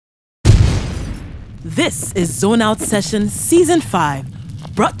This is ZoneOut Session Season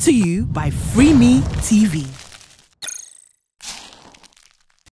 5, brought to you by Freeme TV.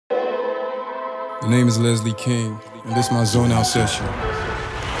 The name is Leslie King, and this is my ZoneOut session.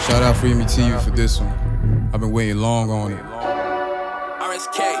 Shout out Freeme TV for this one. I've been waiting long on it.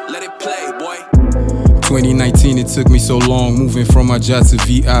 RSK, let it play, boy. 2019, it took me so long, moving from my job to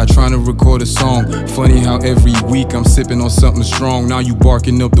VI, trying to record a song. Funny how every week I'm sipping on something strong. Now you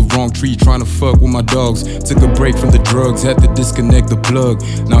barking up the wrong tree, trying to fuck with my dogs. Took a break from the drugs, had to disconnect the plug.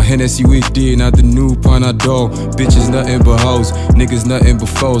 Now Hennessy with D, not the new pun I dog. Bitches nothing but hoes, niggas nothing but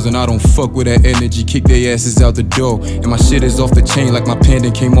foes. And I don't fuck with that energy, kick their asses out the door. And my shit is off the chain like my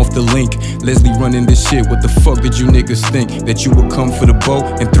pendant came off the link. Leslie running this shit, what the fuck did you niggas think? That you would come for the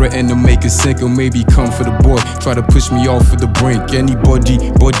boat and threaten to make it sink, or maybe come for the boy, try to push me off of the brink. Anybody,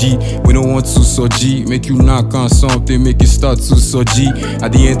 we don't want to so G. Make you knock on something, make it start to so G.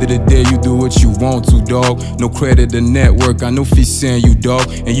 At the end of the day, you do what you want to, dog. No credit to network, I know fi saying you, dog.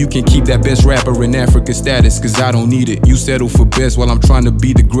 And you can keep that best rapper in Africa status, cause I don't need it. You settle for best while I'm trying to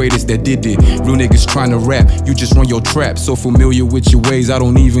be the greatest that did it. Real niggas trying to rap, you just run your trap. So familiar with your ways, I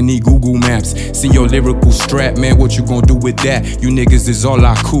don't even need Google Maps. See your lyrical strap, man, what you gonna do with that? You niggas is all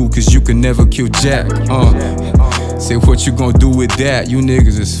I cool, cause you can never kill Jack. Say what you gonna do with that? You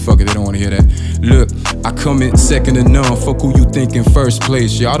niggas is fuck it, they don't wanna hear that. Look, I come in second to none. Fuck who you think in first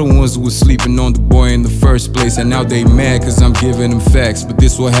place. Y'all the ones who was sleeping on the boy in the first place, and now they mad cause I'm giving them facts. But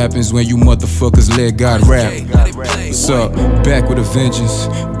this what happens when you motherfuckers let God rap. What's up? Back with a vengeance,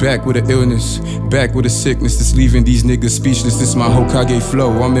 back with an illness, back with a sickness that's leaving these niggas speechless. This my Hokage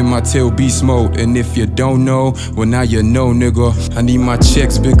flow, I'm in my tail beast mode. And if you don't know, well now you know, nigga. I need my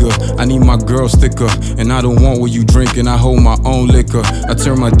checks bigger, I need my girl sticker, and I don't want what you drinking, I hold my own liquor. I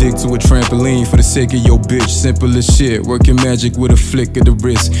turn my dick to a trampoline for the sake of your bitch. Simple as shit, working magic with a flick of the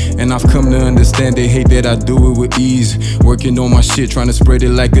wrist. And I've come to understand they hate that I do it with ease. Working on my shit, trying to spread it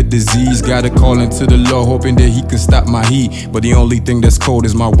like a disease. Gotta call into the Lord, hoping that he can stop my heat. But the only thing that's cold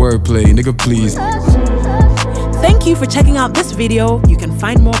is my wordplay, nigga please. Thank you for checking out this video. You can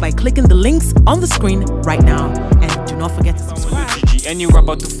find more by clicking the links on the screen right now. And do not forget to subscribe. Any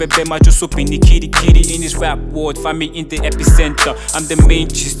rapper to febe my just up in the kitty in this rap world, find me in the epicenter. I'm the main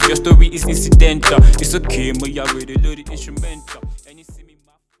gist, your story is incidental. It's okay, but you already know the instrumental.